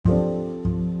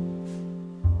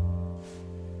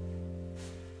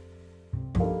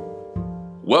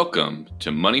Welcome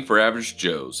to Money for Average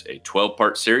Joes, a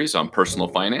 12-part series on personal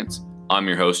finance. I'm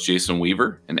your host, Jason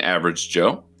Weaver, an average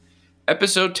Joe.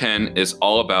 Episode 10 is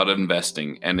all about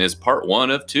investing and is part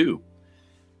one of two.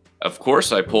 Of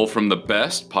course, I pull from the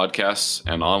best podcasts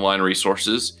and online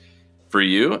resources for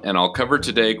you, and I'll cover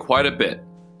today quite a bit,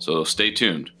 so stay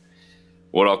tuned.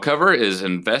 What I'll cover is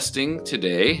investing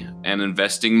today and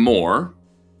investing more,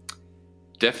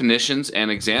 definitions and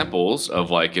examples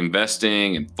of like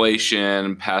investing,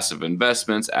 inflation, passive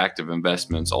investments, active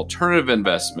investments, alternative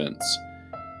investments.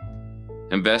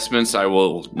 Investments I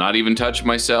will not even touch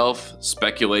myself,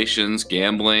 speculations,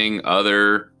 gambling,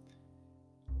 other.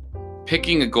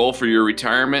 Picking a goal for your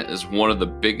retirement is one of the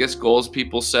biggest goals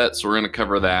people set, so we're going to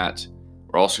cover that.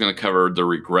 We're also going to cover the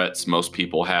regrets most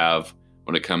people have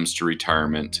when it comes to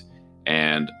retirement,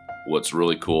 and what's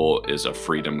really cool is a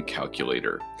freedom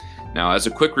calculator. Now, as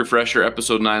a quick refresher,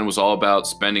 episode 9 was all about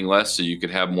spending less so you could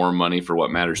have more money for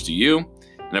what matters to you.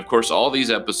 And of course, all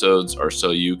these episodes are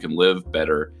so you can live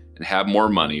better and have more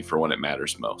money for when it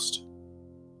matters most.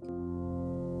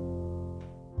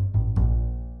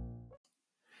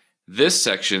 This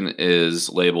section is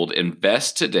labeled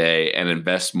Invest Today and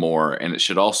Invest More, and it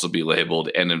should also be labeled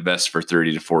and Invest for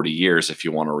 30 to 40 years if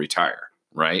you want to retire,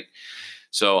 right?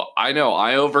 So I know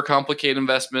I overcomplicate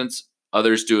investments.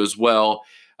 Others do as well.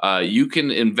 You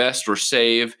can invest or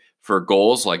save for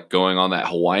goals like going on that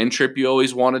Hawaiian trip you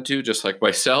always wanted to, just like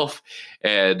myself.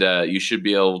 And you should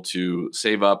be able to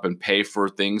save up and pay for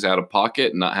things out of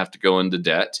pocket and not have to go into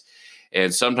debt.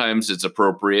 And sometimes it's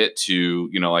appropriate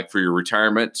to, like for your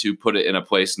retirement, to put it in a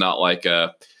place not like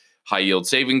a high yield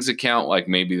savings account. Like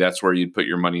maybe that's where you'd put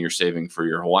your money you're saving for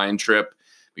your Hawaiian trip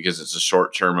because it's a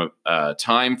short term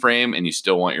time frame and you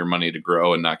still want your money to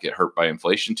grow and not get hurt by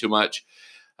inflation too much.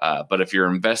 But if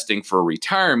you're investing for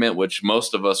retirement, which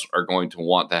most of us are going to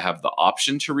want to have the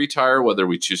option to retire, whether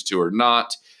we choose to or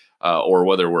not, or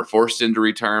whether we're forced into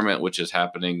retirement, which is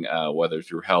happening whether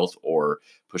through health or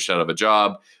pushed out of a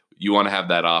job, you want to have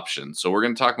that option. So we're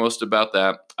going to talk most about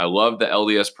that. I love the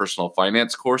LDS Personal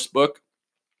Finance course book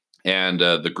and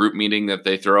the group meeting that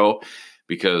they throw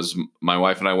because my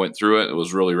wife and I went through it. It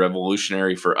was really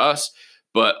revolutionary for us,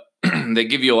 but they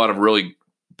give you a lot of really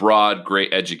broad,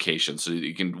 great education. So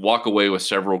you can walk away with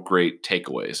several great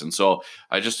takeaways. And so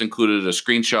I just included a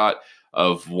screenshot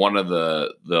of one of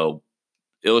the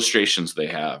illustrations they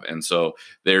have. And so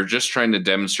they're just trying to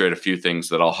demonstrate a few things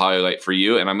that I'll highlight for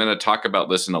you. And I'm going to talk about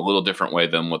this in a little different way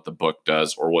than what the book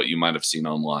does or what you might have seen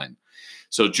online.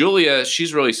 So Julia,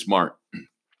 she's really smart.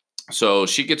 So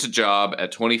she gets a job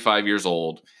at 25 years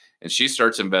old and she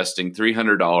starts investing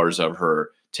 $300 of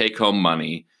her take-home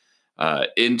money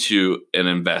into an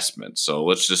investment. So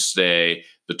let's just say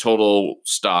the total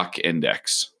stock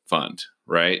index fund,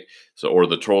 right? So, or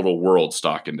the total world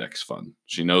stock index fund.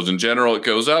 She knows in general it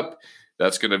goes up.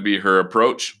 That's going to be her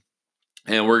approach.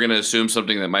 And we're going to assume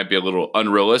something that might be a little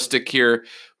unrealistic here,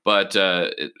 but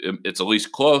it's at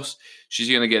least close. She's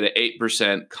going to get an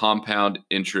 8% compound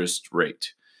interest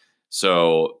rate.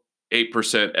 So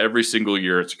 8% every single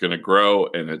year, it's going to grow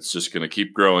and it's just going to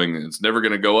keep growing. And it's never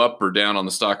going to go up or down on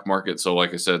the stock market. So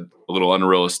like I said, a little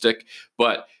unrealistic.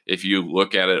 But if you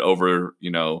look at it over,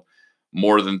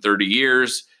 more than 30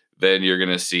 years, then you're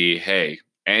going to see, hey,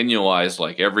 annualized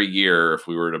like every year, if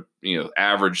we were to,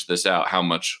 average this out, how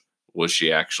much was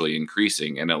she actually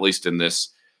increasing? And at least in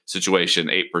this situation,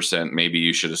 8%, maybe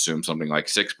you should assume something like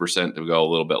 6% to go a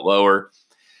little bit lower.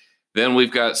 Then we've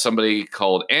got somebody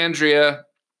called Andrea.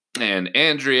 And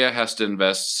Andrea has to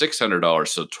invest $600,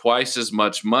 so twice as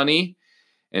much money.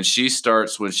 And she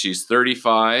starts when she's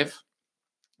 35.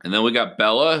 And then we got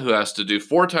Bella, who has to do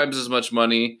 4 times as much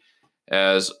money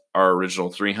as our original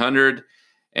 300.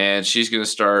 And she's going to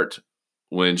start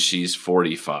when she's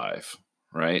 45,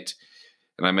 right?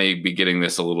 And I may be getting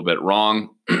this a little bit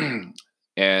wrong.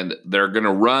 And they're going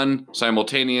to run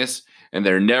simultaneous, and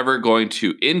they're never going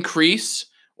to increase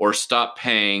or stop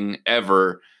paying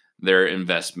ever their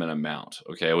investment amount,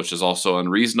 okay, which is also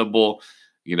unreasonable.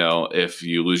 If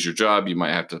you lose your job, you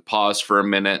might have to pause for a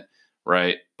minute,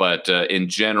 right? But in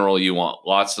general, you want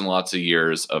lots and lots of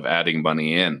years of adding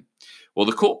money in. Well,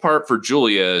 the cool part for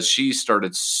Julia is she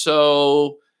started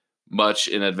so much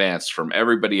in advance from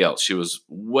everybody else. She was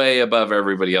way above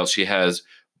everybody else. She has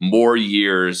more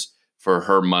years for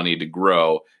her money to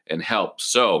grow and help.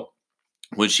 So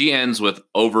when she ends with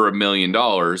over $1 million,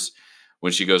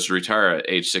 when she goes to retire at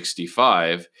age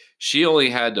 65, she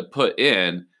only had to put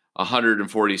in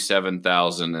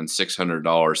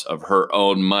 $147,600 of her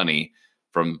own money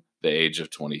from the age of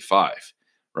 25,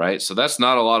 right? So that's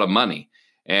not a lot of money.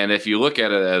 And if you look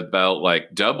at it about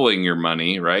like doubling your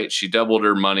money, right? She doubled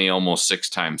her money almost 6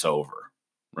 times over,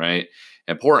 right?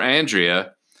 And poor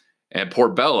Andrea and poor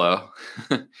Bella,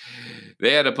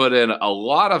 they had to put in a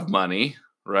lot of money,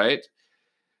 right?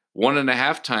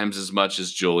 1.5 times as much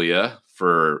as Julia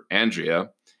for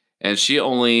Andrea, and she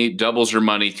only doubles her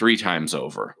money 3 times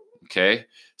over. Okay.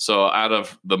 So out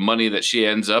of the money that she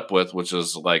ends up with, which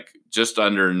is like just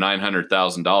under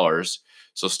 $900,000,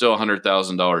 so still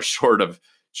 $100,000 short of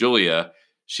Julia,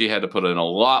 she had to put in a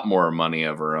lot more money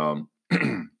of her own.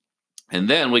 And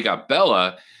then we got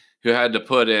Bella, who had to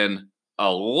put in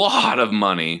a lot of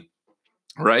money,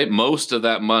 right? Most of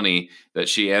that money that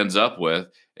she ends up with,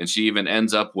 and she even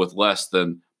ends up with less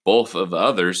than both of the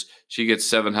others. She gets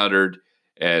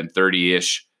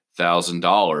 730-ish thousand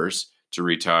dollars to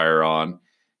retire on.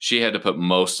 She had to put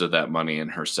most of that money in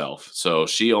herself. So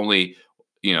she only,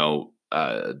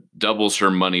 doubles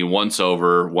her money once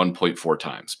over 1.4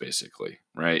 times, basically,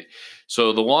 right?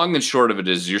 So the long and short of it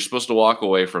is you're supposed to walk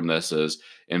away from this as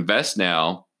invest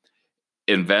now,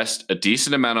 invest a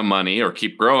decent amount of money or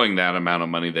keep growing that amount of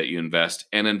money that you invest,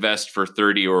 and invest for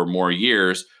 30 or more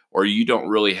years, or you don't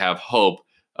really have hope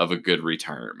of a good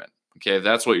retirement. Okay,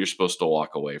 that's what you're supposed to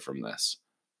walk away from this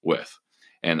with.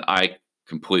 And I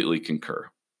completely concur.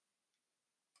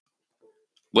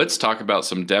 Let's talk about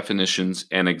some definitions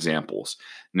and examples.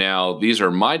 Now, these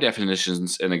are my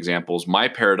definitions and examples, my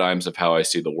paradigms of how I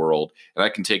see the world, and I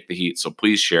can take the heat. So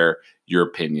please share your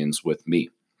opinions with me.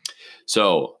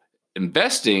 So,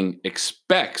 investing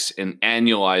expects an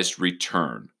annualized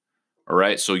return. All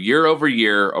right. So, year over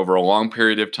year, over a long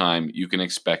period of time, you can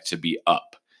expect to be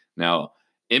up. Now,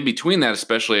 in between that,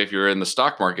 especially if you're in the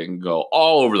stock market, can go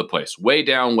all over the place, way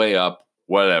down, way up,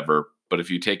 whatever. But if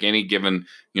you take any given,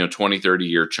 20,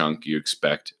 30-year chunk, you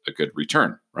expect a good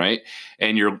return, right?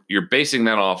 And you're basing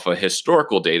that off of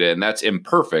historical data, and that's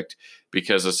imperfect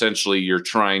because essentially you're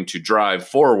trying to drive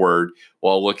forward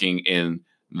while looking in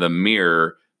the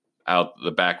mirror out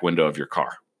the back window of your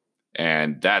car.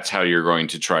 And that's how you're going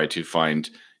to try to find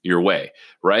your way,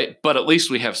 right? But at least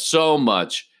we have so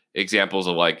much examples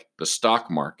of like the stock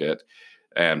market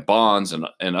and bonds and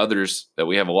others that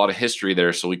we have a lot of history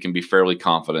there, so we can be fairly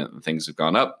confident that things have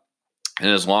gone up. And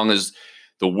as long as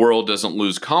the world doesn't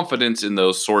lose confidence in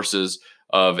those sources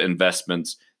of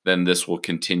investments, then this will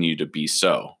continue to be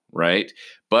so, right?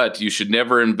 But you should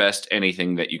never invest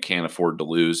anything that you can't afford to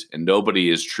lose, and nobody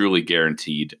is truly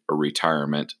guaranteed a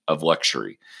retirement of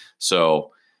luxury.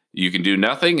 So you can do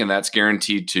nothing, and that's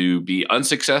guaranteed to be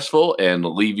unsuccessful and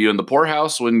leave you in the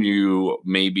poorhouse when you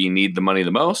maybe need the money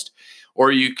the most. Or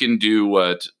you can do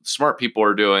what smart people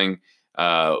are doing,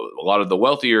 a lot of the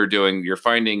wealthy are doing. You're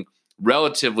finding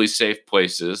relatively safe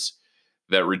places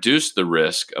that reduce the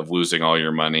risk of losing all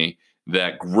your money,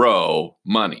 that grow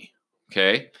money.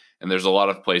 Okay. And there's a lot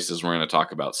of places we're going to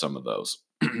talk about some of those.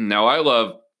 Now, I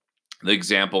love the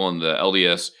example in the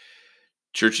LDS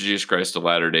Church of Jesus Christ of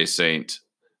Latter-day Saint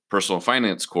personal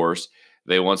finance course.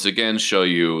 They once again show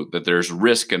you that there's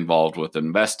risk involved with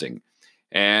investing.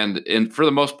 And for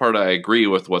the most part, I agree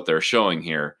with what they're showing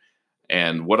here.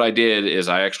 And what I did is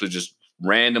I actually just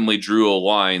randomly drew a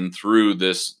line through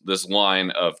this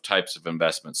line of types of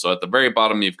investments. So at the very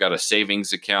bottom, you've got a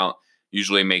savings account,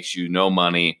 usually makes you no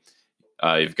money.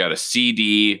 You've got a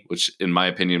CD, which in my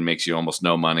opinion makes you almost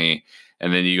no money.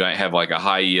 And then you have like a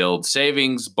high yield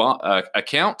savings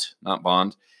account, not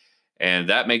bond. And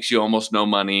that makes you almost no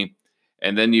money.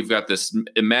 And then you've got this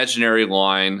imaginary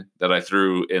line that I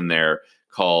threw in there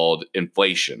called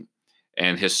inflation.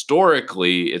 And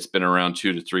historically, it's been around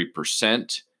 2 to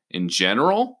 3% in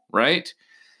general, right?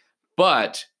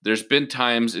 But there's been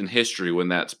times in history when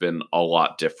that's been a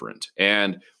lot different.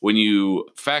 And when you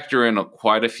factor in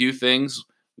quite a few things,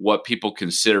 what people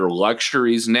consider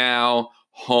luxuries now,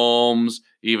 homes,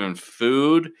 even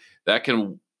food, that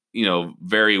can,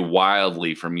 vary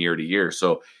wildly from year to year.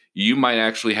 So you might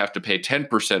actually have to pay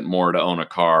 10% more to own a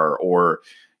car, or,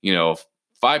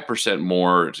 5%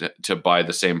 more to buy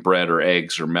the same bread or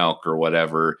eggs or milk or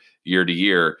whatever year to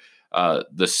year.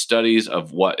 The studies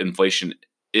of what inflation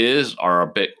are a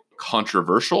bit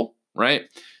controversial, right?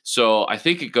 So I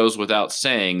think it goes without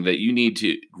saying that you need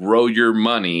to grow your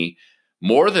money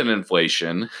more than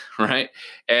inflation, right?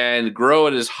 And grow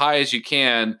it as high as you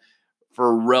can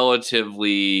for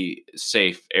relatively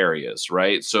safe areas,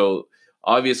 right? So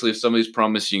obviously, if somebody's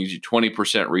promising you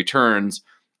 20% returns,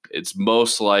 it's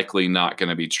most likely not going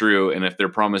to be true. And if they're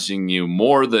promising you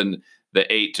more than the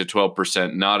 8 to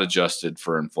 12% not adjusted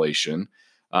for inflation,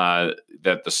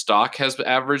 that the stock has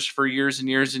averaged for years and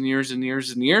years and years and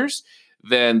years and years,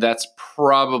 then that's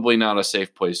probably not a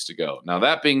safe place to go. Now,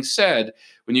 that being said,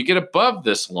 when you get above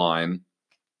this line,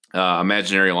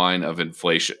 imaginary line of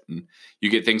inflation, you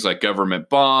get things like government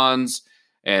bonds.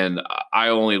 And I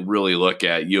only really look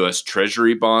at US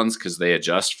Treasury bonds because they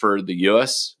adjust for the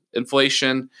US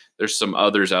inflation. There's some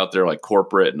others out there like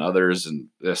corporate and others, and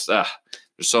there's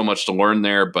so much to learn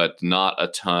there, but not a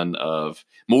ton of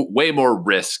way more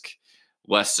risk,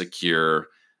 less secure.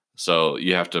 So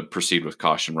you have to proceed with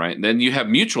caution, right? And then you have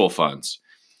mutual funds.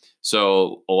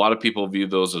 So a lot of people view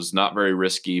those as not very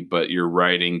risky, but you're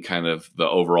riding kind of the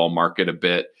overall market a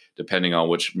bit, depending on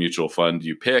which mutual fund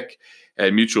you pick.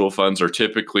 And mutual funds are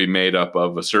typically made up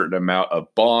of a certain amount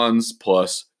of bonds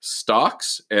plus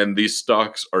stocks. And these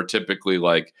stocks are typically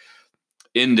like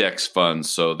index funds.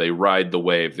 So they ride the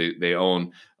wave. They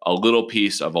own a little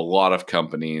piece of a lot of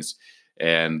companies.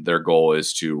 And their goal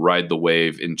is to ride the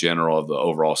wave in general of the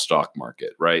overall stock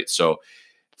market, right? So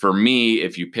for me,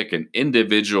 if you pick an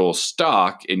individual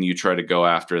stock and you try to go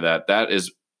after that, that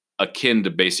is akin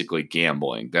to basically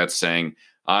gambling. That's saying,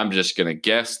 I'm just going to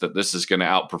guess that this is going to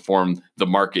outperform the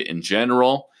market in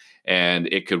general, and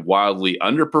it could wildly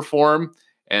underperform,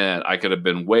 and I could have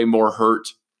been way more hurt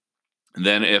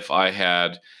than if I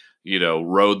had,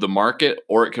 rode the market,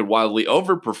 or it could wildly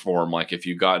overperform, like if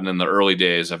you gotten in the early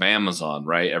days of Amazon,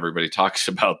 right? Everybody talks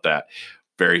about that.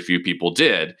 Very few people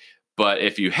did. But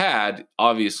if you had,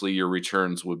 obviously your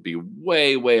returns would be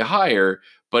way, way higher,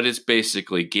 but it's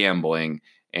basically gambling,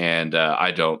 and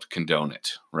I don't condone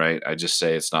it, right? I just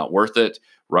say it's not worth it.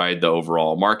 Ride the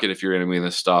overall market if you're going to be in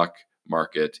the stock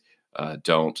market.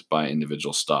 Don't buy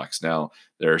individual stocks. Now,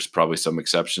 there's probably some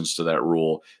exceptions to that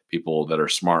rule. People that are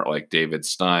smart, like David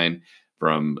Stein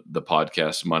from the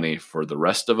podcast Money for the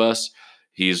Rest of Us,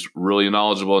 he's really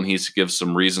knowledgeable, and he gives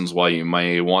some reasons why you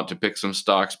may want to pick some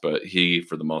stocks, but he,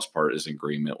 for the most part, is in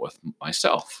agreement with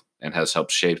myself and has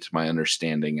helped shape my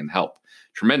understanding and help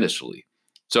tremendously.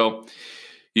 So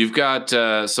you've got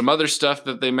some other stuff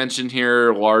that they mentioned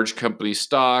here: large company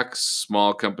stocks,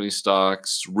 small company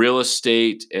stocks, real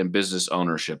estate, and business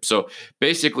ownership. So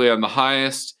basically on the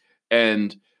highest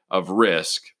end of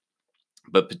risk,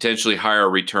 but potentially higher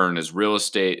return, is real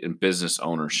estate and business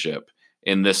ownership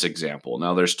in this example.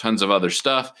 Now, there's tons of other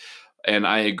stuff, and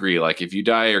I agree. Like if you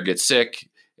die or get sick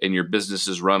and your business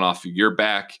is run off of your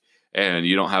back and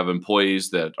you don't have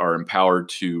employees that are empowered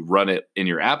to run it in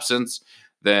your absence,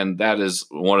 then that is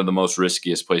one of the most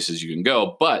riskiest places you can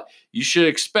go. But you should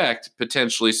expect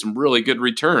potentially some really good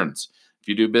returns if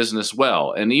you do business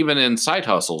well. And even in side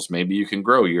hustles, maybe you can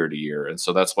grow year to year. And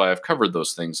so that's why I've covered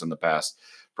those things in the past,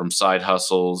 from side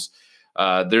hustles.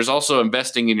 There's also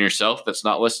investing in yourself that's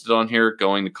not listed on here.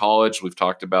 Going to college. We've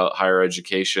talked about higher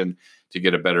education to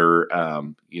get a better,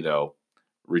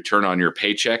 return on your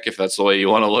paycheck, if that's the way you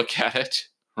want to look at it,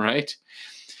 right?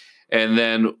 And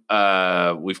then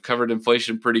we've covered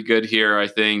inflation pretty good here. I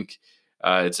think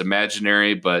it's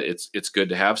imaginary, but it's good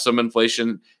to have some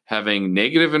inflation. Having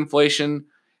negative inflation,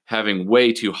 having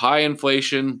way too high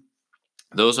inflation,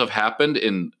 those have happened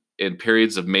in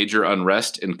periods of major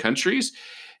unrest in countries.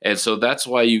 And so that's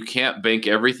why you can't bank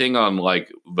everything on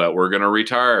like that we're going to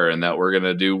retire and that we're going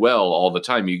to do well all the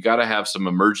time. You got to have some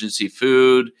emergency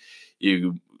food.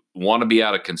 You want to be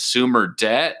out of consumer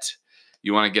debt.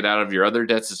 You want to get out of your other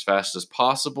debts as fast as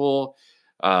possible.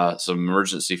 Some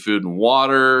emergency food and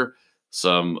water,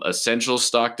 some essentials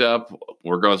stocked up.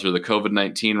 We're going through the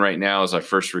COVID-19 right now as I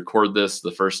first record this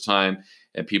the first time,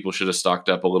 and people should have stocked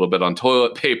up a little bit on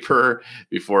toilet paper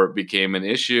before it became an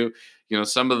issue.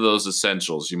 Some of those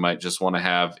essentials you might just want to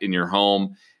have in your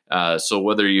home. So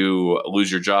whether you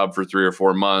lose your job for 3 or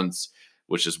 4 months,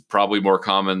 which is probably more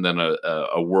common than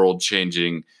a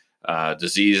world-changing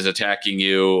disease attacking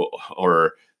you,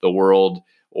 or the world,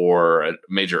 or a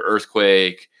major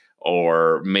earthquake,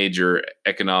 or major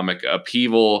economic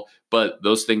upheaval. But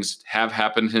those things have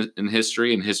happened in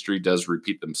history, and history does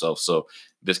repeat themselves. So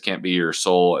this can't be your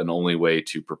sole and only way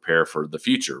to prepare for the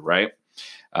future, right?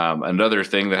 Another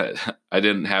thing that I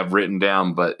didn't have written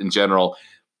down, but in general,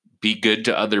 be good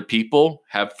to other people,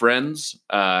 have friends,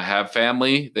 have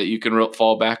family that you can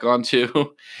fall back onto,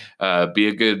 be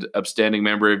a good upstanding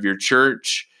member of your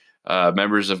church,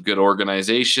 members of good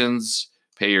organizations,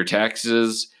 pay your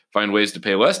taxes, find ways to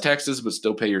pay less taxes, but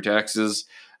still pay your taxes.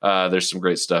 There's some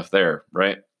great stuff there,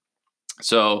 right?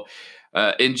 So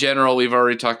in general, we've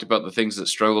already talked about the things that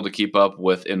struggle to keep up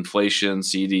with inflation: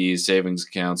 CDs, savings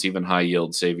accounts, even high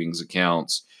yield savings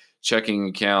accounts, checking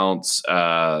accounts,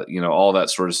 all that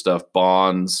sort of stuff.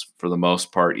 Bonds, for the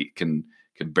most part, can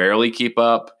barely keep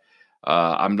up.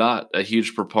 I'm not a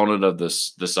huge proponent of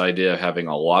this idea of having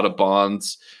a lot of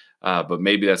bonds. but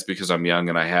maybe that's because I'm young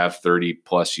and I have 30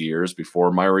 plus years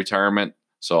before my retirement.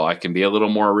 So I can be a little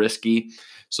more risky.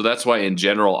 So that's why, in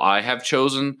general, I have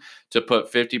chosen to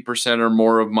put 50% or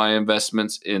more of my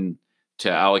investments in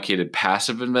to allocated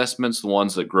passive investments, the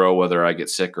ones that grow whether I get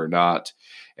sick or not.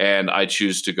 And I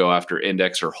choose to go after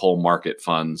index or whole market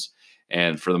funds.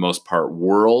 And for the most part,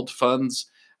 world funds.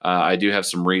 I do have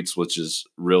some REITs, which is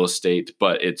real estate,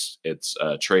 but it's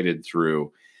traded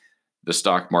through the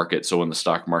stock market. So when the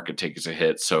stock market takes a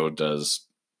hit, so does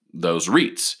those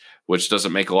REITs, which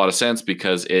doesn't make a lot of sense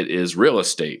because it is real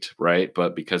estate, right?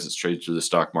 But because it's traded through the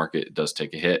stock market, it does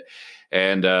take a hit.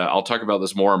 And I'll talk about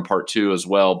this more in part 2 as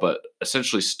well. But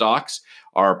essentially, stocks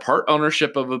are part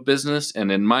ownership of a business,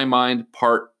 and in my mind,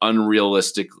 part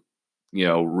unrealistic,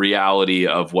 reality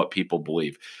of what people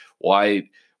believe. Why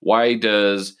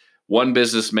does one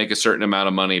business make a certain amount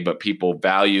of money, but people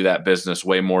value that business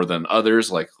way more than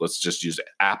others? Like, let's just use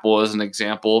Apple as an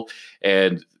example.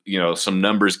 And, some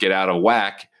numbers get out of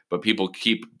whack, but people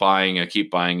keep buying and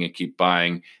keep buying and keep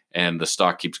buying, and the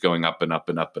stock keeps going up and up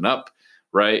and up and up,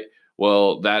 right?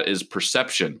 Well, that is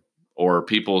perception or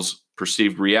people's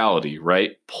perceived reality,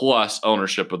 right? Plus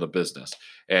ownership of the business.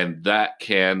 And that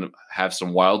can have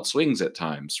some wild swings at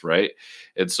times, right?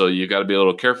 And so you got to be a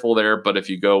little careful there. But if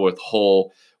you go with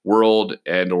whole world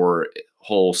and or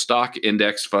whole stock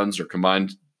index funds or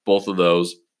combined both of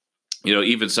those,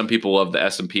 even some people love the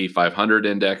S&P 500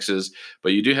 indexes,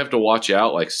 but you do have to watch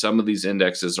out. Like, some of these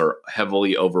indexes are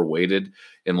heavily overweighted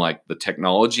in like the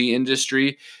technology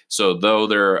industry. So though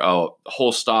they're a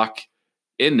whole stock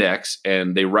index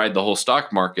and they ride the whole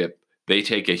stock market, they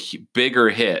take a bigger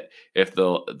hit if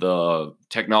the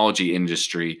technology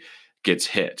industry gets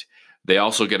hit. They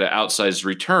also get an outsized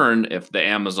return if the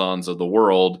Amazons of the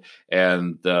world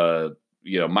and the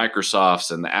Microsofts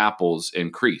and the Apples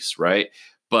increase, right?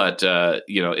 But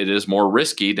it is more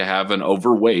risky to have an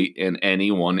overweight in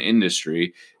any one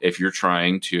industry if you're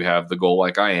trying to have the goal,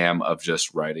 like I am, of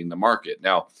just riding the market.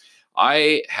 Now,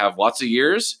 I have lots of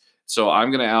years, so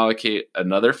I'm going to allocate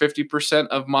another 50%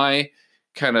 of my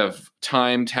kind of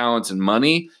time, talents, and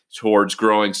money towards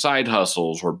growing side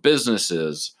hustles or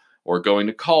businesses or going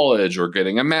to college or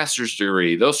getting a master's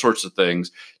degree, those sorts of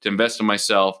things, to invest in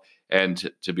myself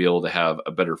and to be able to have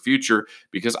a better future,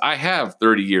 because I have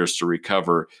 30 years to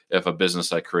recover if a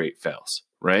business I create fails,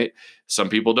 right? Some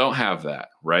people don't have that,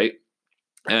 right?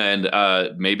 And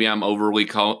maybe I'm overly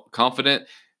confident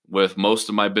with most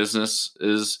of my business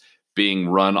is being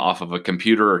run off of a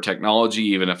computer or technology.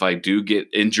 Even if I do get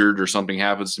injured or something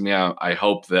happens to me, I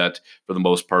hope that for the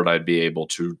most part I'd be able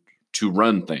to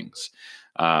run things.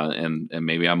 And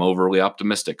maybe I'm overly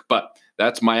optimistic, but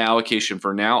that's my allocation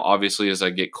for now. Obviously, as I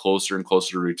get closer and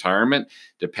closer to retirement,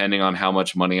 depending on how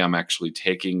much money I'm actually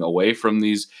taking away from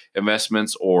these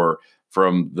investments or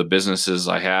from the businesses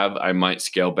I have, I might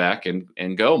scale back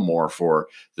and go more for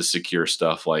the secure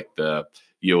stuff like the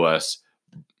U.S.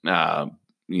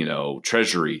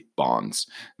 Treasury bonds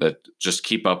that just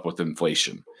keep up with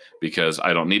inflation, because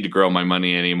I don't need to grow my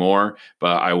money anymore,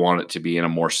 but I want it to be in a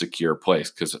more secure place,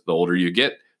 because the older you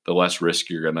get, the less risk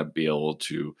you're going to be able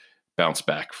to bounce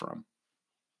back from.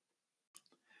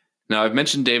 Now, I've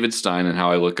mentioned David Stein and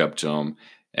how I look up to him,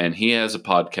 and he has a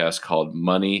podcast called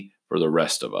Money for the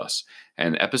Rest of Us.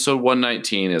 And episode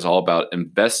 119 is all about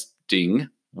investing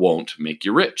won't make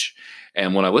you rich.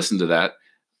 And when I listened to that,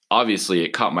 obviously it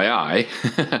caught my eye,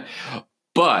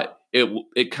 but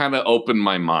it kind of opened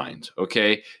my mind.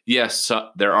 Okay. Yes,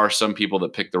 there are some people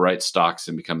that pick the right stocks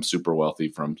and become super wealthy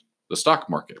from the stock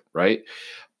market, right?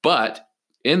 But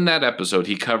in that episode,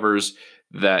 he covers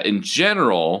that in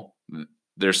general,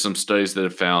 there's some studies that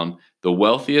have found the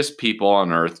wealthiest people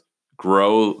on earth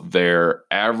grow their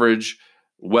average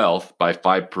wealth by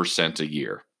 5% a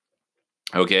year.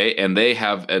 Okay. And they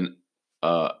have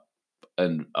a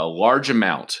large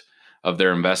amount of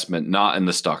their investment not in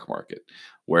the stock market.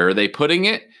 Where are they putting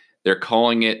it? They're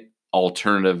calling it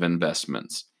alternative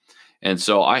investments. And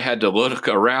so I had to look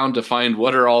around to find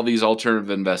what are all these alternative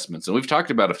investments. And we've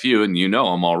talked about a few, and you know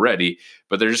them already,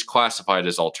 but they're just classified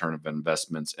as alternative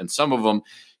investments. And some of them,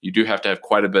 you do have to have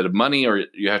quite a bit of money, or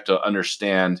you have to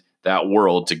understand that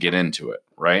world to get into it,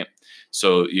 right?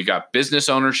 So you got business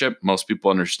ownership. Most people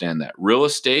understand that. Real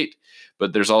estate,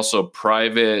 but there's also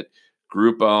private,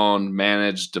 group owned,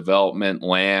 managed development,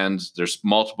 land. There's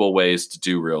multiple ways to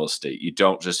do real estate. You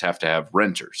don't just have to have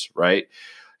renters, right?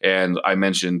 And I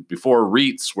mentioned before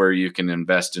REITs, where you can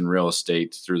invest in real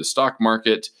estate through the stock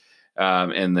market.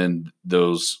 And then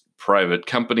those private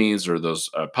companies, or those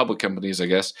public companies, I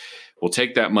guess, will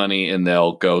take that money and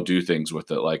they'll go do things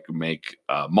with it, like make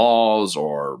malls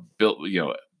or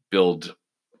build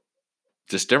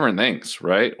just different things,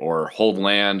 right? Or hold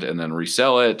land and then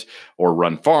resell it, or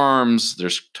run farms.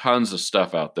 There's tons of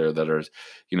stuff out there that are,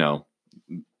 you know,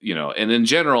 and in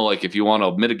general, like if you want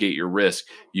to mitigate your risk,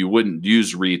 you wouldn't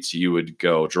use REITs. You would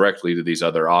go directly to these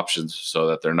other options so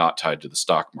that they're not tied to the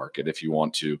stock market if you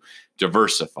want to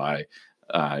diversify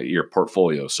your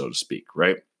portfolio, so to speak,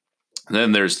 right? And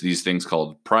then there's these things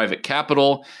called private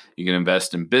capital. You can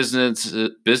invest in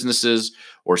businesses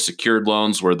or secured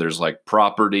loans where there's like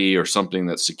property or something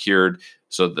that's secured.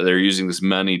 So that they're using this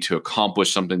money to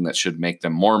accomplish something that should make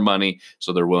them more money.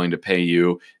 So they're willing to pay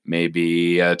you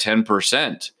maybe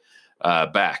 10%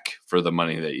 back for the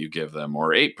money that you give them, or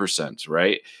 8%,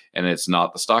 right? And it's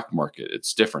not the stock market.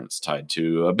 It's different. It's tied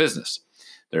to a business.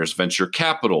 There's venture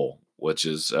capital, which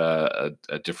is a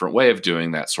different way of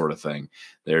doing that sort of thing.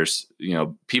 There's,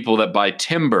 people that buy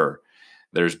timber.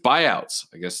 There's buyouts,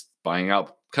 I guess, buying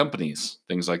out companies,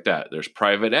 things like that. There's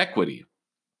private equity.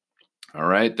 All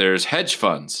right. There's hedge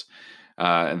funds.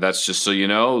 And that's just so you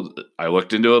know, I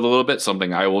looked into it a little bit,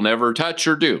 something I will never touch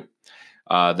or do.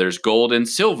 There's gold and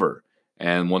silver.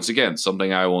 And once again,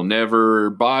 something I will never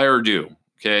buy or do.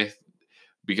 Okay.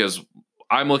 Because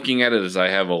I'm looking at it as I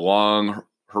have a long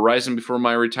horizon before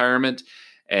my retirement,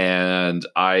 and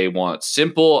I want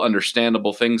simple,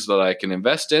 understandable things that I can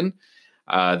invest in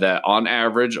that on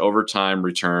average over time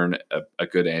return a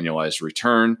good annualized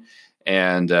return.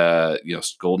 And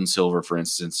gold and silver, for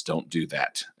instance, don't do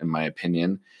that, in my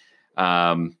opinion.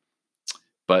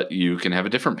 But you can have a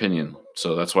different opinion,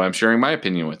 so that's why I'm sharing my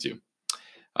opinion with you.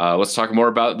 Let's talk more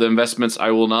about the investments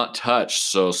I will not touch.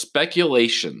 So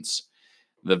speculations.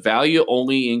 The value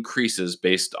only increases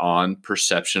based on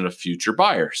perception of future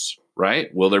buyers,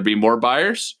 right? Will there be more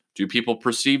buyers? Do people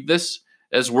perceive this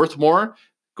as worth more?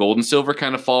 Gold and silver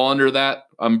kind of fall under that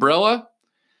umbrella.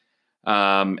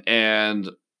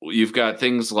 And you've got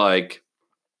things like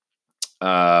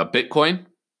Bitcoin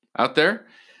out there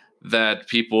that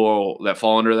people that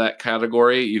fall under that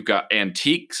category. You've got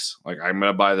antiques, like I'm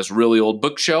going to buy this really old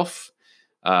bookshelf.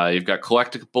 You've got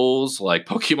collectibles like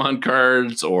Pokemon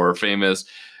cards or famous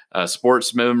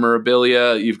sports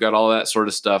memorabilia. You've got all that sort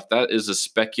of stuff. That is a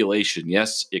speculation.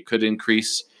 Yes, it could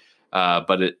increase,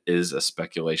 but it is a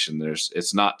speculation.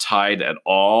 It's not tied at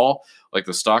all, like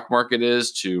the stock market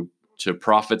is, to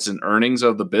profits and earnings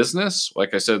of the business.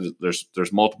 Like I said,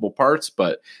 there's multiple parts,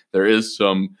 but there is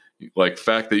some like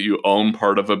fact that you own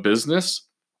part of a business,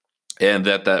 and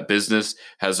that business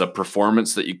has a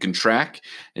performance that you can track,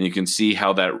 and you can see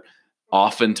how that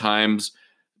oftentimes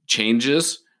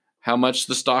changes how much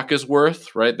the stock is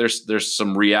worth, right? There's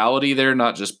some reality there,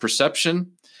 not just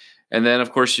perception. And then,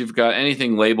 of course, you've got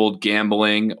anything labeled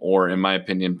gambling, or in my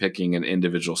opinion, picking an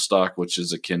individual stock, which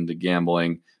is akin to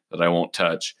gambling, that I won't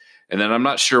touch. And then I'm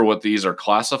not sure what these are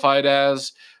classified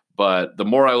as, but the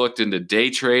more I looked into day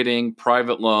trading,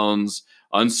 private loans,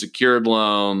 unsecured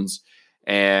loans,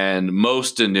 and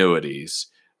most annuities,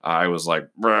 I was like,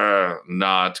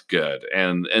 not good.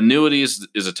 And annuities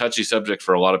is a touchy subject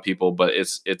for a lot of people, but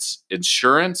it's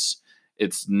insurance.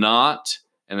 It's not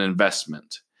an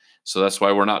investment. So that's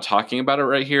why we're not talking about it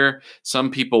right here.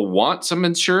 Some people want some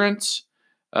insurance,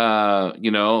 and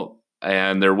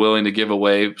they're willing to give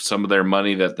away some of their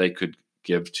money that they could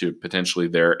give to potentially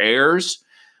their heirs,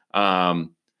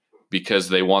 because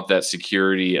they want that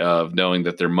security of knowing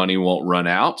that their money won't run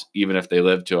out, even if they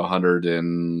live to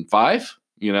 105,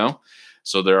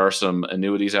 So there are some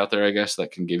annuities out there, I guess,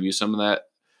 that can give you some of that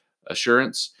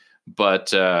assurance,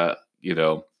 but,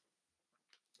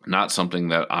 not something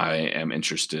that I am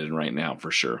interested in right now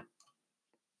for sure.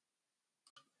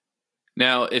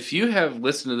 Now, if you have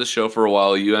listened to the show for a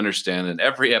while, you understand in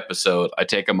every episode, I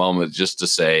take a moment just to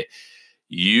say,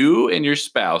 you and your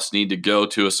spouse need to go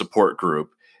to a support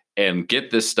group and get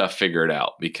this stuff figured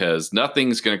out, because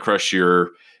nothing's going to crush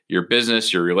your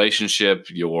business, your relationship,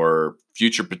 your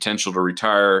future potential to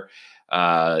retire,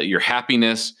 your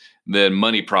happiness, than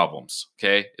money problems.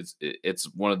 Okay. It's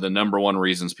one of the number one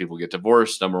reasons people get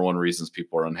divorced, number one reasons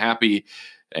people are unhappy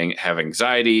and have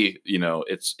anxiety.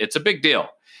 It's a big deal.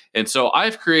 And so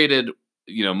I've created,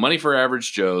 Money for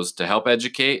Average Joes to help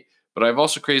educate, but I've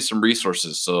also created some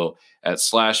resources. So at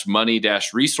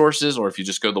 /money-resources, or if you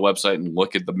just go to the website and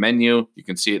look at the menu, you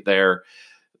can see it there.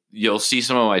 You'll see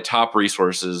some of my top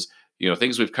resources,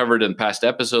 things we've covered in past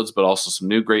episodes, but also some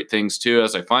new great things too,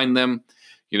 as I find them.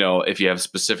 If you have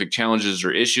specific challenges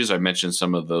or issues, I mentioned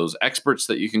some of those experts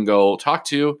that you can go talk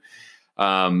to.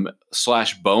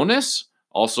 /bonus,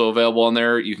 also available on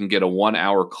there. You can get a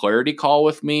 1-hour clarity call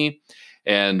with me.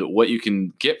 And what you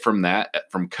can get from that,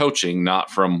 from coaching,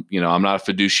 not from, I'm not a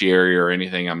fiduciary or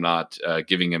anything. I'm not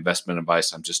giving investment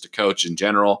advice. I'm just a coach in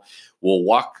general. We'll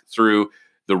walk through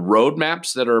the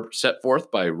roadmaps that are set forth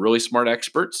by really smart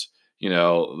experts.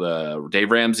 The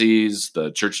Dave Ramsey's,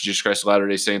 the Church of Jesus Christ of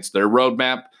Latter-day Saints, their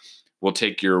roadmap. We'll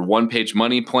take your one-page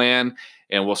money plan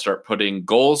and we'll start putting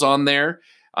goals on there.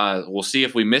 We'll see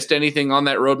if we missed anything on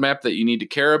that roadmap that you need to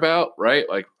care about, right?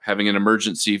 Like having an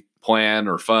emergency plan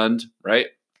or fund, right?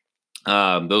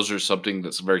 Those are something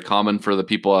that's very common for the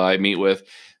people I meet with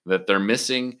that they're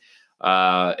missing.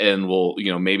 And we'll,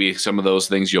 maybe some of those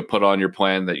things you'll put on your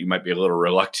plan that you might be a little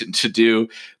reluctant to do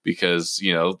because,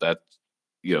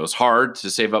 it's hard to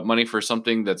save up money for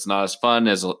something that's not as fun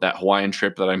as that Hawaiian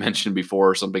trip that I mentioned before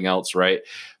or something else, right?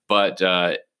 But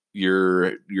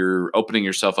you're opening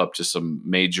yourself up to some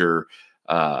major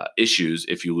issues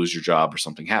if you lose your job or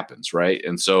something happens, right?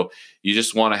 And so you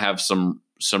just want to have some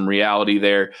reality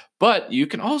there, but you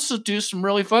can also do some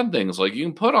really fun things. Like you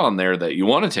can put on there that you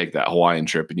want to take that Hawaiian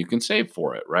trip and you can save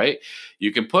for it, right?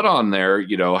 You can put on there,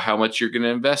 how much you're going to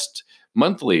invest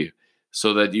monthly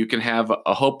so that you can have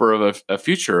a hope or of a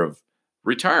future of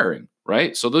retiring,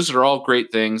 right? So those are all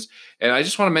great things. And I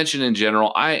just want to mention in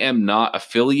general, I am not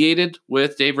affiliated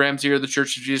with Dave Ramsey or the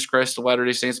Church of Jesus Christ of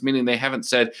Latter-day Saints, meaning they haven't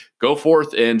said, go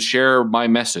forth and share my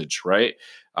message, right?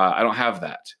 I don't have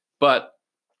that. But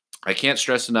I can't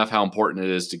stress enough how important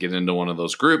it is to get into one of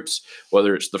those groups,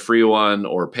 whether it's the free one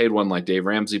or paid one like Dave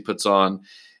Ramsey puts on.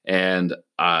 And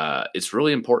it's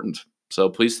really important. So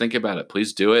please think about it.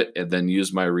 Please do it and then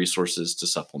use my resources to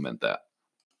supplement that.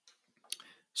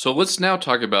 So let's now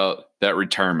talk about that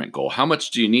retirement goal. How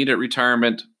much do you need at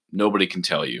retirement? Nobody can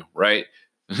tell you, right?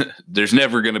 There's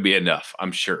never going to be enough,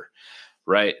 I'm sure,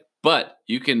 right? But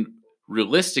you can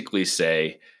realistically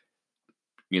say,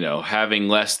 having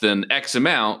less than X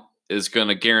amount is going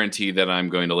to guarantee that I'm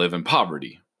going to live in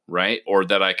poverty, right? Or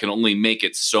that I can only make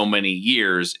it so many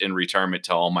years in retirement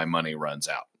till all my money runs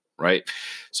out, right?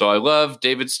 So I love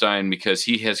David Stein because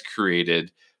he has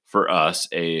created for us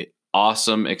a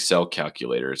awesome Excel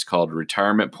calculator. It's called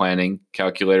Retirement Planning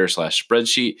Calculator /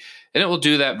 spreadsheet, and it will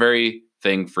do that very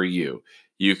thing for you.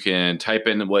 You can type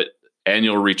in what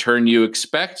annual return you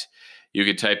expect. You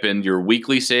can type in your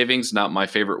weekly savings, not my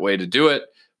favorite way to do it,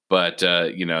 but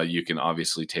you can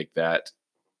obviously take that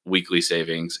weekly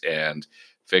savings and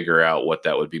figure out what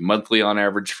that would be monthly on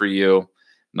average for you.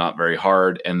 Not very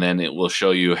hard. And then it will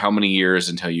show you how many years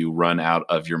until you run out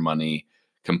of your money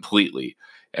completely.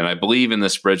 And I believe in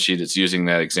this spreadsheet, it's using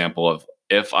that example of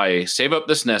if I save up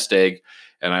this nest egg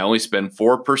and I only spend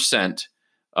 4%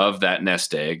 of that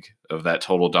nest egg, of that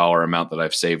total dollar amount that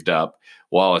I've saved up,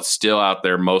 while it's still out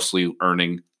there mostly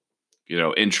earning,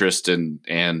 interest and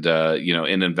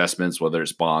in investments, whether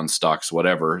it's bonds, stocks,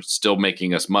 whatever, it's still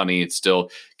making us money. It's still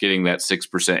getting that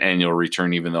 6% annual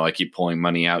return, even though I keep pulling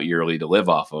money out yearly to live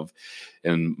off of.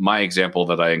 And my example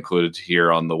that I included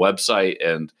here on the website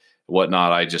and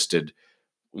whatnot, I just did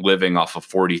living off of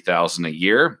 $40,000 a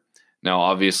year. Now,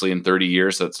 obviously, in 30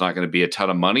 years, that's not going to be a ton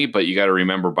of money, but you got to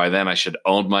remember by then I should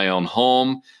own my own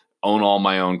home, own all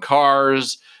my own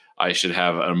cars. I should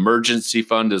have an emergency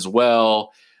fund as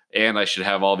well. And I should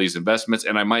have all these investments,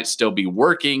 and I might still be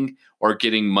working or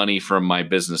getting money from my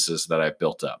businesses that I've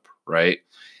built up, right?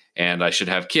 And I should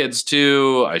have kids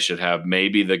too. I should have,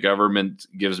 maybe the government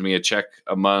gives me a check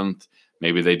a month.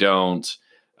 Maybe they don't.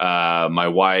 My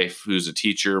wife, who's a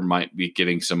teacher, might be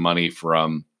getting some money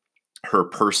from her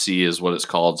PERSI is what it's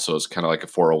called. So it's kind of like a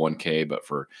 401k, but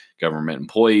for government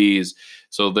employees.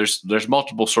 So there's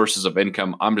multiple sources of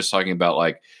income. I'm just talking about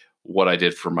like what I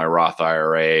did for my Roth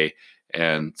IRA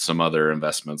and some other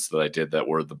investments that I did that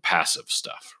were the passive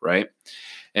stuff, right?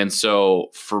 And so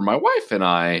for my wife and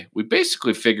I, we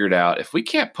basically figured out if we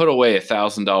can't put away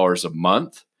 $1,000 a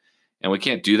month and we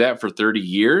can't do that for 30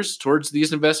 years towards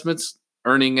these investments,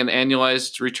 earning an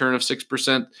annualized return of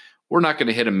 6%, we're not going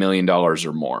to hit $1 million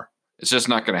or more. It's just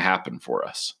not going to happen for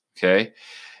us, okay?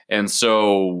 And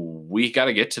so we got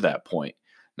to get to that point.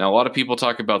 Now, a lot of people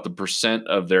talk about the percent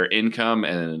of their income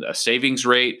and a savings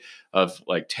rate of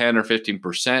like 10 or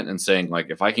 15% and saying like,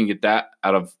 if I can get that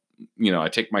out of, I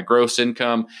take my gross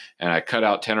income and I cut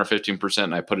out 10 or 15%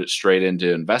 and I put it straight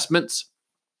into investments,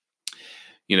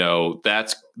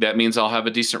 that means I'll have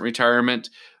a decent retirement.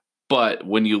 But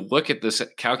when you look at this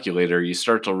calculator, you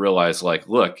start to realize like,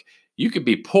 look, you could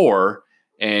be poor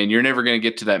and you're never going to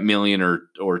get to that million or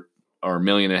 $1.5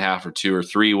 million or 2 or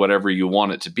 3, whatever you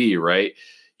want it to be, right?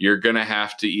 You're going to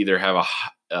have to either have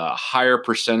a higher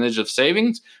percentage of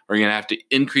savings, or you're going to have to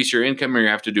increase your income, or you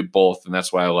have to do both. And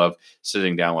that's why I love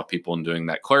sitting down with people and doing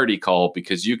that clarity call,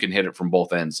 because you can hit it from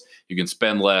both ends. You can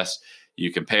spend less,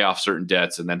 You can pay off certain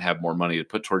debts and then have more money to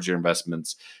put towards your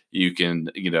investments. You can,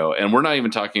 and we're not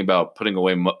even talking about putting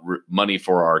away money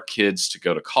for our kids to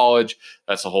go to college.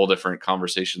 That's a whole different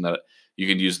conversation that you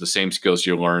can use the same skills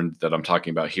you learned that I'm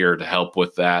talking about here to help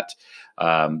with that.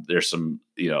 There's some,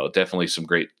 definitely some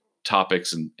great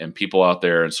topics and people out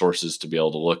there and sources to be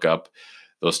able to look up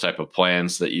those type of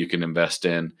plans that you can invest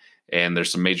in. And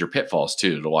there's some major pitfalls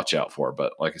too to watch out for.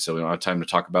 But like I said, we don't have time to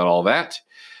talk about all that.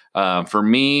 For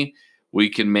me, we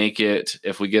can make it,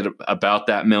 if we get about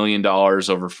that $1 million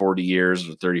over 40 years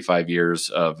or 35 years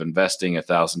of investing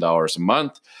 $1,000 a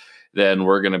month, then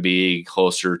we're going to be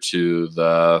closer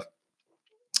to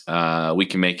we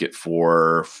can make it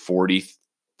for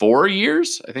 44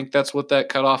 years. I think that's what that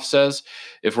cutoff says.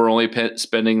 If we're only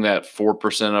spending that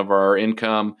 4% of our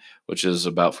income, which is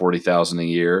about $40,000 a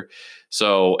year.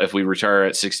 So if we retire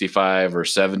at 65 or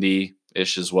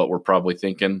 70-ish is what we're probably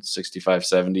thinking, 65,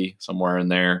 70, somewhere in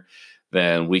there,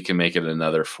 then we can make it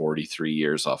another 43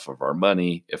 years off of our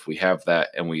money if we have that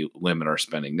and we limit our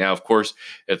spending. Now, of course,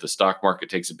 if the stock market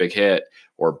takes a big hit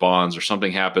or bonds or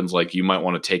something happens, like you might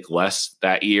want to take less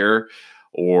that year,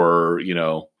 or,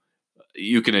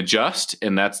 you can adjust,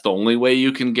 and that's the only way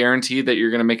you can guarantee that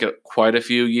you're going to make it quite a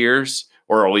few years,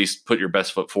 or at least put your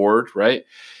best foot forward, right?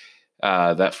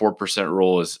 That 4%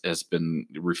 rule has been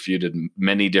refuted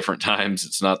many different times.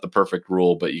 It's not the perfect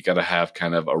rule, but you got to have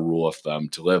kind of a rule of thumb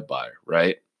to live by,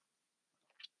 right?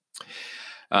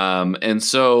 And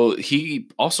so he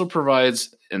also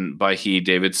provides, and by he,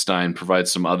 David Stein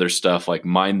provides some other stuff like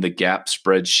Mind the Gap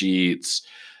spreadsheets.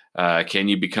 Can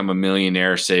you become a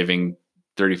millionaire saving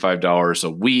 $35 a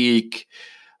week?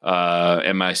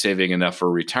 Am I saving enough for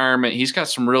retirement? He's got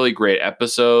some really great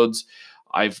episodes.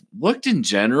 I've looked in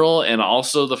general, and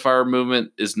also the FIRE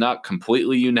movement is not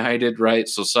completely united, right?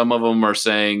 So some of them are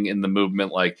saying in the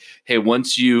movement, like, hey,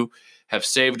 once you have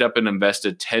saved up and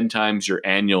invested 10 times your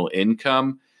annual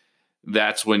income,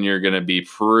 that's when you're going to be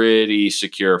pretty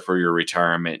secure for your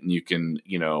retirement. And you can,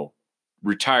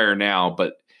 retire now,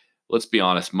 but let's be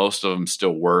honest, most of them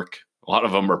still work. A lot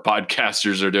of them are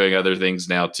podcasters or doing other things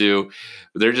now too.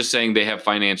 They're just saying they have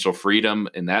financial freedom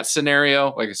in that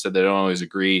scenario. Like I said, they don't always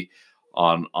agree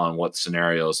on what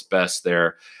scenario is best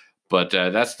there, but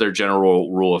that's their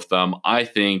general rule of thumb. I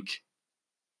think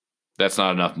that's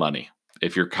not enough money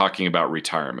if you're talking about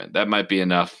retirement. That might be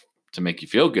enough to make you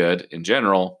feel good in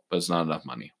general, but it's not enough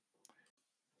money.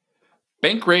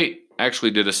 Bankrate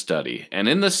actually did a study, and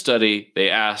in this study, they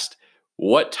asked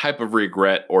what type of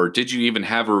regret, or did you even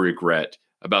have a regret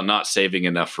about not saving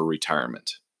enough for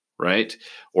retirement, right?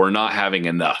 Or not having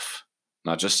enough.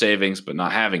 Not just savings, but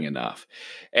not having enough.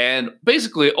 And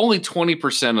basically, only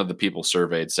 20% of the people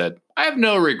surveyed said, I have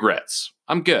no regrets.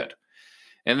 I'm good.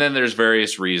 And then there's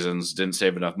various reasons. Didn't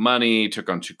save enough money, took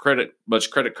on much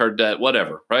credit card debt,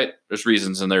 whatever, right? There's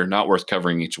reasons, and they're not worth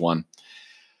covering each one.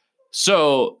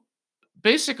 So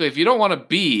basically, if you don't want to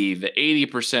be the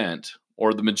 80%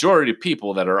 or the majority of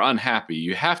people that are unhappy,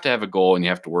 you have to have a goal and you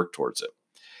have to work towards it.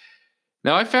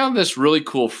 Now, I found this really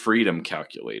cool freedom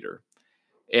calculator.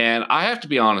 And I have to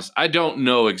be honest, I don't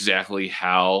know exactly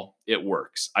how it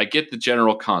works. I get the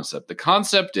general concept. The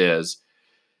concept is,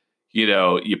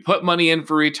 you put money in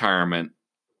for retirement,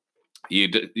 you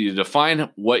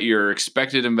define what your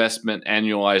expected investment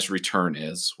annualized return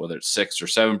is, whether it's 6 or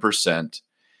 7%,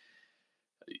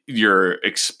 your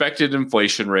expected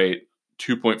inflation rate,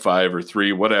 2.5 or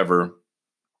 3, whatever.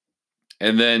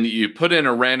 And then you put in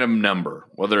a random number,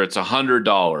 whether it's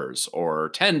 $100 or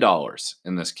 $10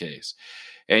 in this case.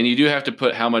 And you do have to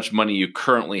put how much money you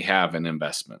currently have in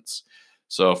investments.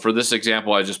 So for this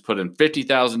example, I just put in $50,000,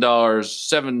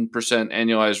 7%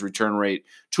 annualized return rate,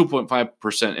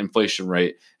 2.5% inflation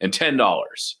rate, and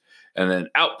 $10. And then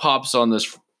out pops on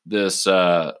this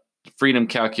freedom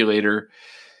calculator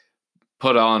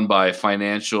put on by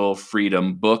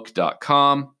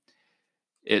financialfreedombook.com.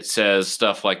 It says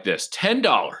stuff like this.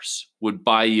 $10 would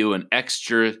buy you an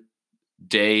extra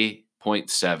day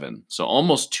 0.7. So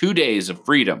almost 2 days of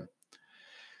freedom.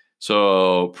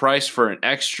 So price for an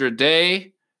extra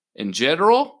day in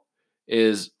general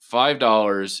is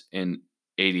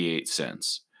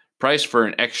 $5.88. Price for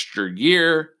an extra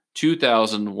year,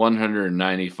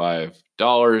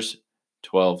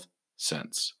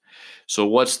 $2,195.12. So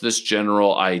what's this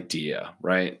general idea,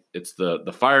 right? It's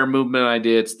the FIRE movement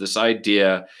idea. It's this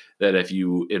idea that if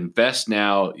you invest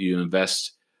now, you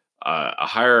invest a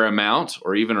higher amount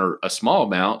or even a small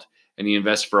amount, and you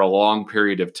invest for a long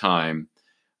period of time.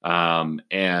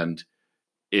 And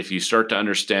if you start to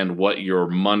understand what your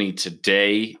money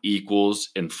today equals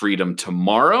in freedom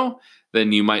tomorrow,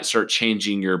 then you might start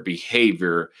changing your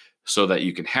behavior so that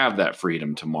you can have that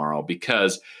freedom tomorrow,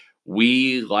 because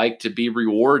we like to be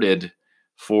rewarded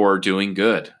for doing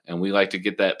good. And we like to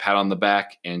get that pat on the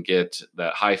back and get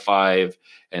that high five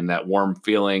and that warm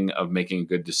feeling of making a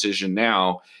good decision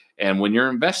now. And when you're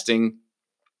investing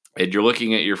and you're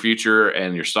looking at your future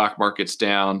and your stock market's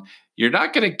down, you're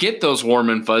not going to get those warm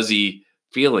and fuzzy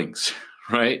feelings,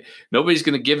 right? Nobody's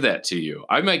going to give that to you.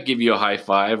 I might give you a high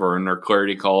five or in our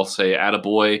clarity call, say,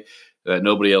 attaboy, that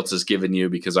nobody else has given you,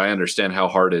 because I understand how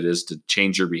hard it is to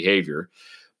change your behavior.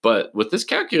 But with this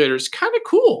calculator, it's kind of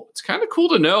cool. It's kind of cool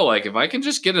to know, like, if I can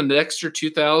just get an extra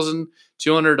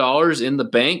 $2,200 in the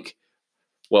bank,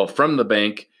 well, from the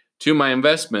bank to my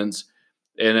investments,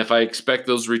 and if I expect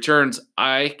those returns,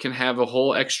 I can have a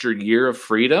whole extra year of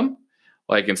freedom.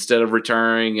 Like, instead of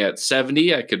retiring at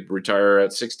 70, I could retire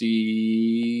at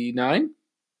 69,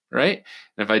 right?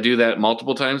 And if I do that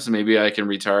multiple times, maybe I can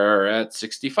retire at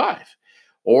 65.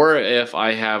 Or if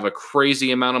I have a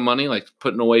crazy amount of money, like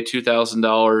putting away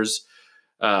 $2,000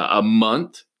 a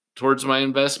month towards my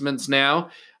investments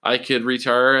now, I could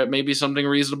retire at maybe something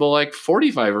reasonable like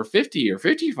 45 or 50 or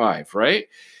 55, right?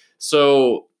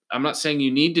 So I'm not saying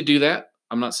you need to do that.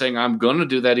 I'm not saying I'm going to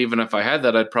do that. Even if I had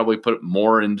that, I'd probably put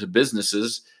more into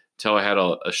businesses until I had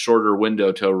a shorter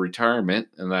window to retirement,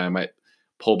 and then I might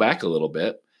pull back a little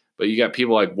bit. But you got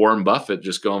people like Warren Buffett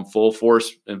just going full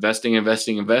force, investing, and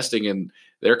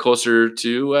they're closer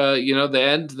to the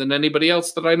end than anybody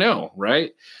else that I know,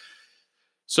 right?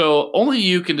 So only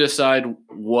you can decide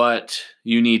what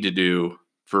you need to do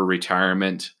for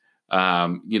retirement.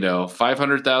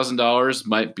 $500,000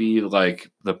 might be like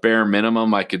the bare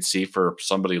minimum I could see for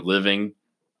somebody living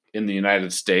in the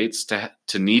United States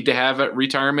to need to have at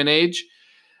retirement age,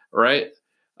 right?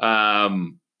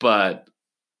 But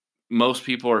most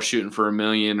people are shooting for $1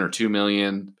 million or $2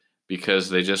 million because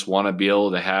they just want to be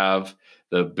able to have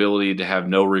the ability to have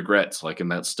no regrets, like in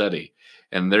that study.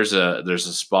 And there's a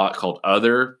spot called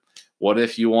Other. What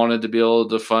if you wanted to be able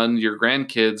to fund your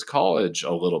grandkids' college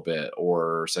a little bit,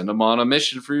 or send them on a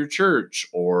mission for your church,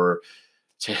 or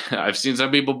I've seen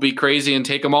some people be crazy and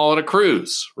take them all on a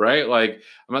cruise, right? Like,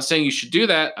 I'm not saying you should do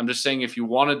that. I'm just saying if you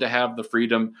wanted to have the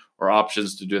freedom or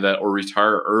options to do that or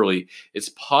retire early, it's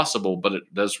possible, but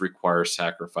it does require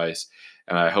sacrifice.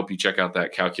 And I hope you check out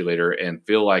that calculator and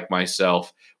feel like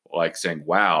myself, like saying,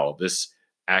 wow, this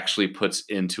actually puts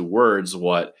into words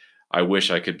what I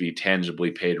wish I could be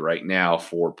tangibly paid right now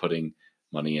for putting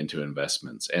money into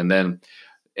investments. And then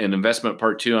in investment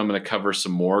part 2, I'm going to cover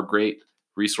some more great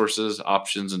resources,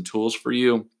 options, and tools for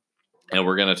you. And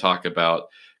we're going to talk about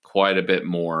quite a bit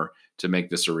more to make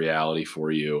this a reality for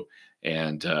you,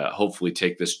 and hopefully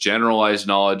take this generalized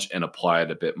knowledge and apply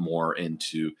it a bit more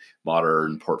into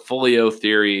modern portfolio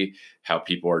theory, how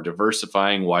people are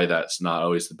diversifying, why that's not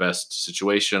always the best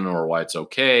situation or why it's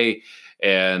okay,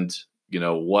 and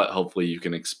what hopefully you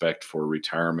can expect for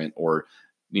retirement, or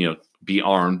be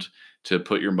armed to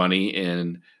put your money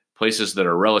in places that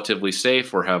are relatively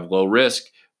safe or have low risk,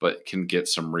 but can get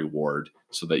some reward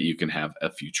so that you can have a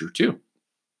future too.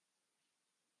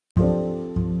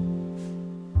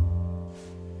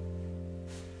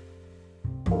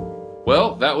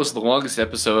 Well, that was the longest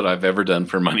episode I've ever done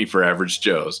for Money for Average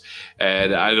Joes.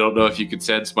 And I don't know if you could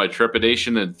sense my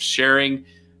trepidation of sharing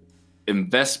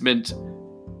investment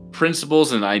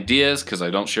principles and ideas, because I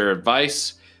don't share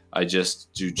advice. I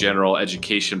just do general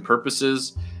education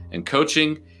purposes and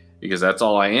coaching, because that's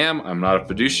all I am. I'm not a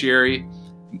fiduciary,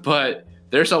 but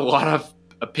there's a lot of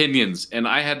opinions, and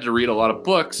I had to read a lot of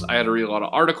books. I had to read a lot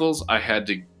of articles. I had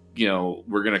to,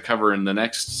 we're going to cover in the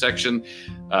next section,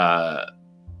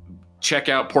 check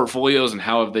out portfolios and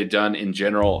how have they done in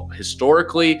general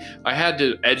historically. I had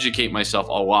to educate myself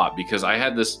a lot, because I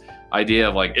had this idea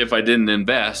of, like, if I didn't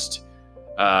invest,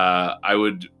 I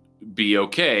would be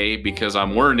okay, because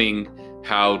I'm learning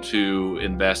how to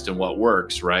invest and what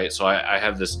works, right? So I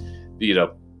have this,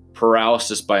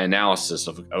 paralysis by analysis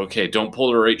of, okay, don't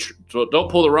pull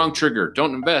the wrong trigger,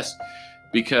 don't invest,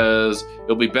 because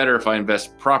it'll be better if I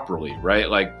invest properly, right?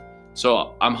 Like,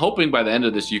 so I'm hoping by the end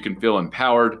of this you can feel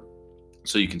empowered,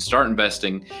 so you can start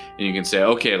investing and you can say,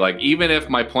 okay, like, even if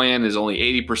my plan is only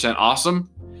 80%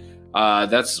 awesome,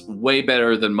 that's way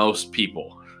better than most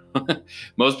people.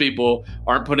 Most people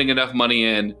aren't putting enough money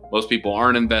in. Most people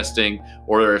aren't investing,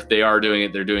 or if they are doing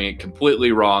it, they're doing it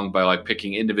completely wrong by, like,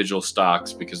 picking individual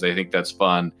stocks because they think that's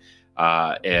fun.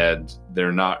 And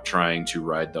they're not trying to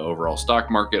ride the overall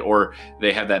stock market, or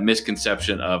they have that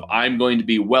misconception of, I'm going to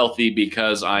be wealthy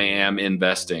because I am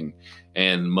investing.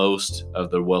 And most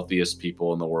of the wealthiest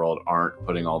people in the world aren't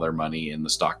putting all their money in the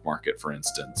stock market, for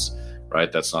instance,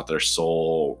 right? That's not their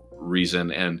sole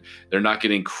reason. And they're not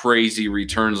getting crazy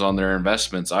returns on their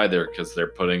investments either, because they're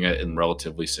putting it in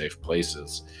relatively safe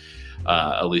places,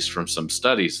 at least from some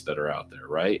studies that are out there,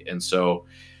 right? And so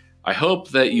I hope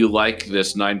that you like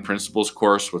this 9 Principles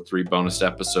course with 3 bonus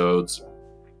episodes.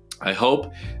 I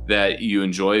hope that you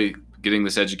enjoy getting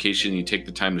this education. You take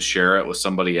the time to share it with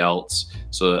somebody else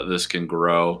so that this can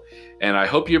grow. And I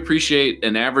hope you appreciate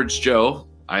an average Joe.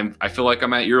 I feel like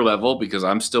I'm at your level because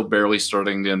I'm still barely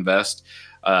starting to invest.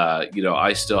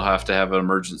 I still have to have an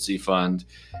emergency fund,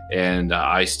 and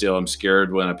I still am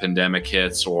scared when a pandemic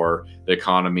hits or the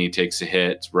economy takes a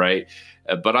hit, right?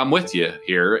 But I'm with you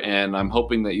here, and I'm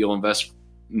hoping that you'll invest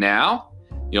now.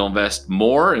 You'll invest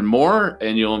more and more,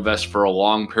 and you'll invest for a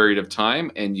long period of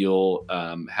time, and you'll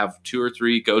have 2 or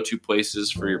 3 go-to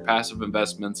places for your passive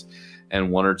investments and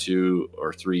 1 or 2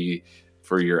 or 3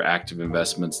 for your active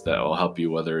investments that will help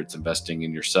you, whether it's investing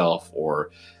in yourself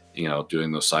or,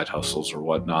 doing those side hustles or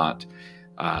whatnot.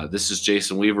 This is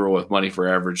Jason Weaver with Money for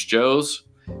Average Joes.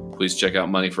 Please check out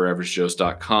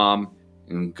moneyforaveragejoes.com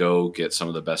and go get some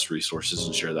of the best resources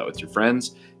and share that with your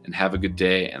friends. And have a good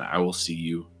day, and I will see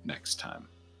you next time.